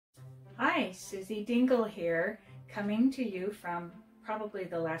Hi, Susie Dingle here, coming to you from probably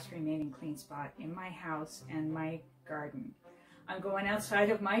the last remaining clean spot in my house and my garden. I'm going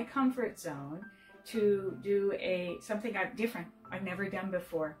outside of my comfort zone to do something different I've never done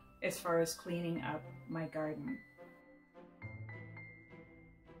before as far as cleaning up my garden.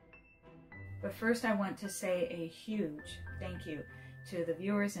 But first I want to say a huge thank you to the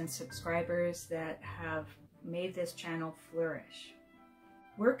viewers and subscribers that have made this channel flourish.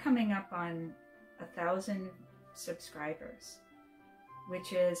 We're coming up on 1,000 subscribers,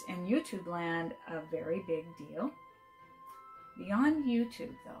 which is in YouTube land a very big deal. Beyond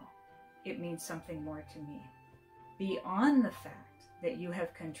YouTube though, it means something more to me. Beyond the fact that you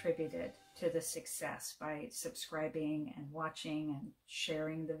have contributed to the success by subscribing and watching and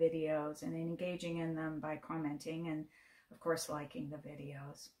sharing the videos and engaging in them by commenting and of course liking the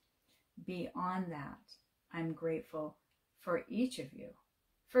videos. Beyond that, I'm grateful for each of you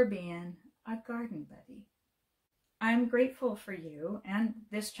for being a garden buddy. I'm grateful for you and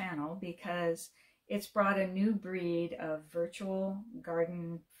this channel because it's brought a new breed of virtual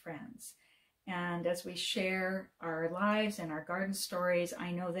garden friends. And as we share our lives and our garden stories,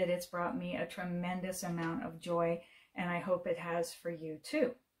 I know that it's brought me a tremendous amount of joy, and I hope it has for you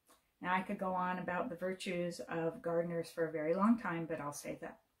too. Now, I could go on about the virtues of gardeners for a very long time, but I'll save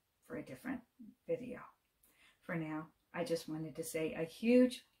that for a different video. For now, I just wanted to say a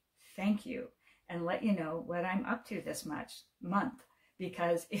huge thank you and let you know what I'm up to this month,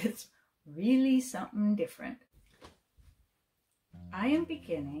 because it's really something different. I am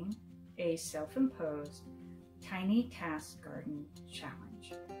beginning a self-imposed tiny task garden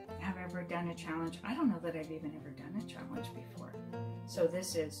challenge. Have I ever done a challenge? I don't know that I've even ever done a challenge before. So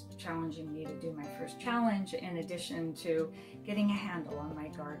this is challenging me to do my first challenge in addition to getting a handle on my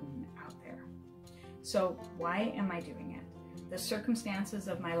garden out there. So why am I doing it? The circumstances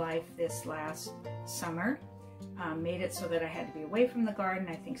of my life this last summer made it so that I had to be away from the garden.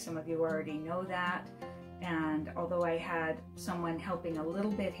 I think some of you already know that. And although I had someone helping a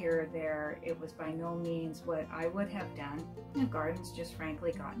little bit here or there, it was by no means what I would have done. The garden's just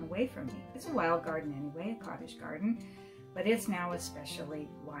frankly gotten away from me. It's a wild garden anyway, a cottage garden, but it's now especially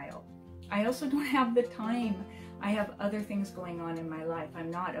wild. I also don't have the time. I have other things going on in my life. I'm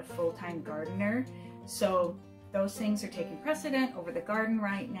not a full-time gardener, so those things are taking precedent over the garden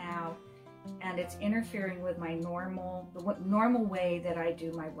right now, and it's interfering with my normal way that I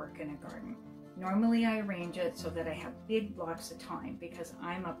do my work in a garden. Normally I arrange it so that I have big blocks of time because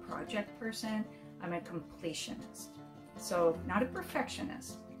I'm a project person, I'm a completionist. So not a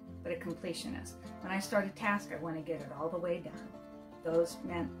perfectionist, but a completionist. When I start a task, I want to get it all the way done. Those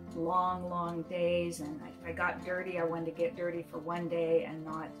meant long, long days, and if I got dirty, I wanted to get dirty for one day and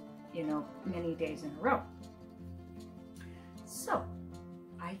not, many days in a row. So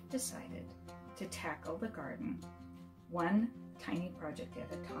I decided to tackle the garden one tiny project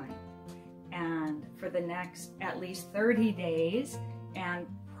at a time. And for the next at least 30 days, and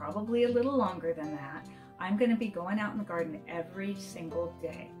probably a little longer than that, I'm going to be going out in the garden every single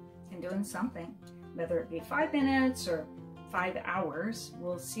day and doing something, whether it be 5 minutes or 5 hours,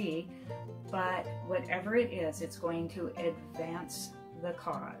 we'll see. But whatever it is, it's going to advance the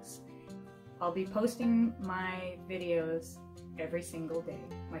cause. I'll be posting my videos every single day,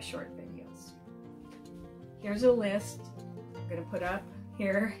 my short videos. Here's a list I'm going to put up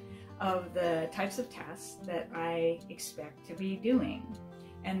here of the types of tasks that I expect to be doing.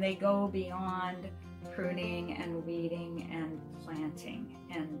 And they go beyond pruning and weeding and planting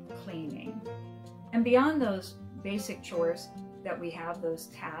and cleaning. And beyond those basic chores that we have, those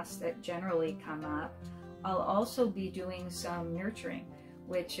tasks that generally come up, I'll also be doing some nurturing,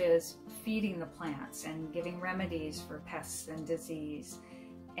 which is feeding the plants and giving remedies for pests and disease,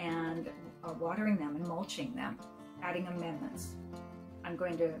 and watering them and mulching them, adding amendments. I'm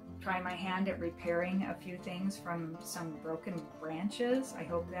going to try my hand at repairing a few things from some broken branches. I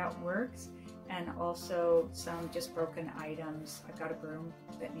hope that works. And also some just broken items. I've got a broom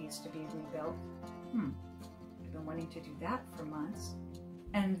that needs to be rebuilt. I've been wanting to do that for months.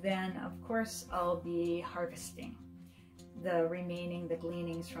 And then of course I'll be harvesting the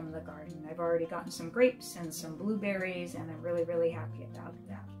gleanings from the garden. I've already gotten some grapes and some blueberries, and I'm really, really happy about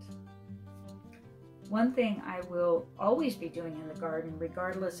that. One thing I will always be doing in the garden,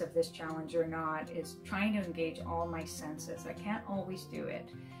 regardless of this challenge or not, is trying to engage all my senses. I can't always do it,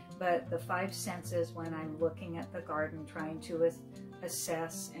 but the 5 senses when I'm looking at the garden, trying to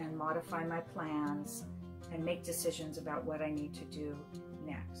assess and modify my plans and make decisions about what I need to do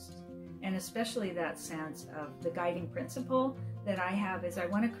next. And especially that sense of the guiding principle that I have is I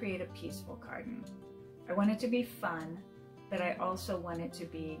want to create a peaceful garden. I want it to be fun. but I also want it to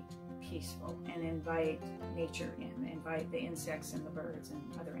be peaceful and invite nature in, invite the insects and the birds and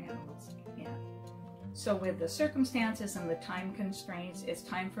other animals in. So with the circumstances and the time constraints, it's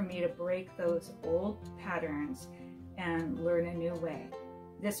time for me to break those old patterns and learn a new way.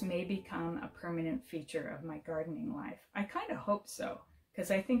 This may become a permanent feature of my gardening life. I kind of hope so, because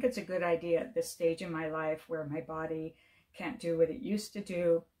I think it's a good idea at this stage in my life where my body can't do what it used to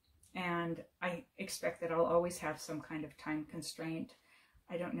do, and I expect that I'll always have some kind of time constraint.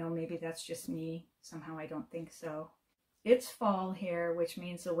 I don't know, maybe that's just me. Somehow I don't think so. It's fall here, which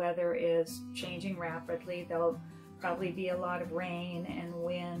means the weather is changing rapidly. There'll probably be a lot of rain and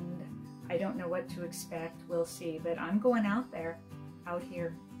wind. I don't know what to expect. We'll see, but I'm going out there, out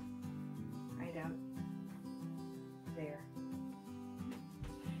here, right out there,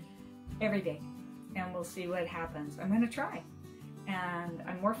 every day, and we'll see what happens. I'm going to try. And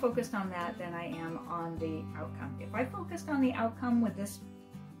I'm more focused on that than I am on the outcome. If I focused on the outcome with this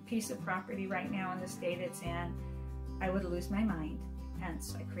piece of property right now in the state it's in, I would lose my mind.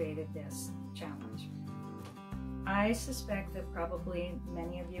 Hence, I created this challenge. I suspect that probably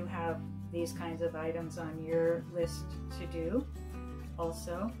many of you have these kinds of items on your list to do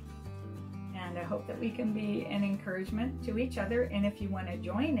also. And I hope that we can be an encouragement to each other. And if you want to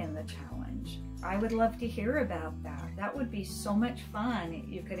join in the challenge, I would love to hear about that. That would be so much fun.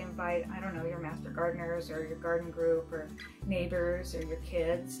 You could invite, I don't know, your master gardeners or your garden group or neighbors or your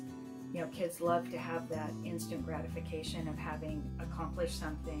kids. You know, kids love to have that instant gratification of having accomplished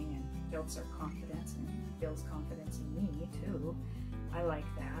something, and builds their confidence and builds confidence in me too. I like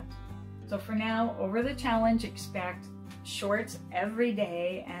that. So for now, over the challenge, expect shorts every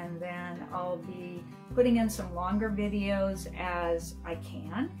day, and then I'll be putting in some longer videos as I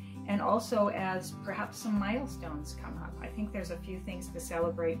can, and also as perhaps some milestones come up. I think there's a few things to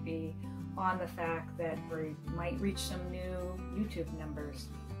celebrate beyond the fact that we might reach some new YouTube numbers.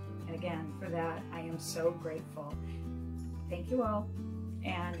 And again, for that, I am so grateful. Thank you all,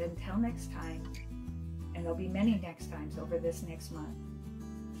 and until next time, and there'll be many next times over this next month,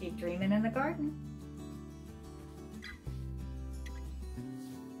 keep dreaming in the garden.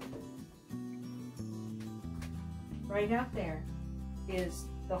 Right out there is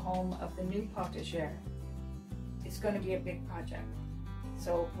the home of the new potager. It's going to be a big project,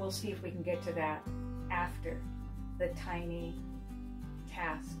 so we'll see if we can get to that after the Tiny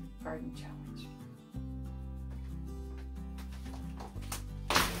Task Garden Challenge.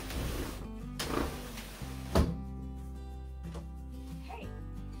 Hey,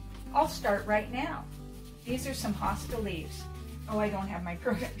 I'll start right now. These are some hosta leaves. Oh, I don't have my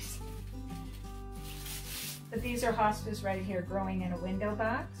produce. But these are hostas right here growing in a window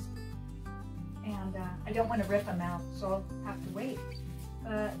box. And I don't want to rip them out, so I'll have to wait.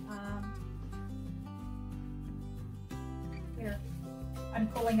 But here, I'm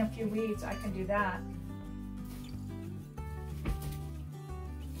pulling a few weeds. I can do that.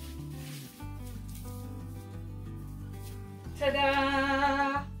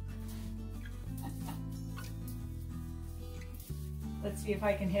 Ta-da! Let's see if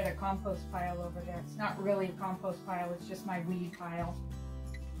I can hit a compost pile over there. It's not really a compost pile, it's just my weed pile.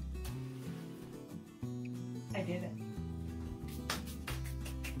 I did it.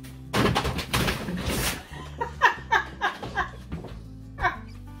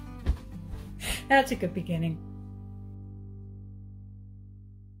 That's a good beginning.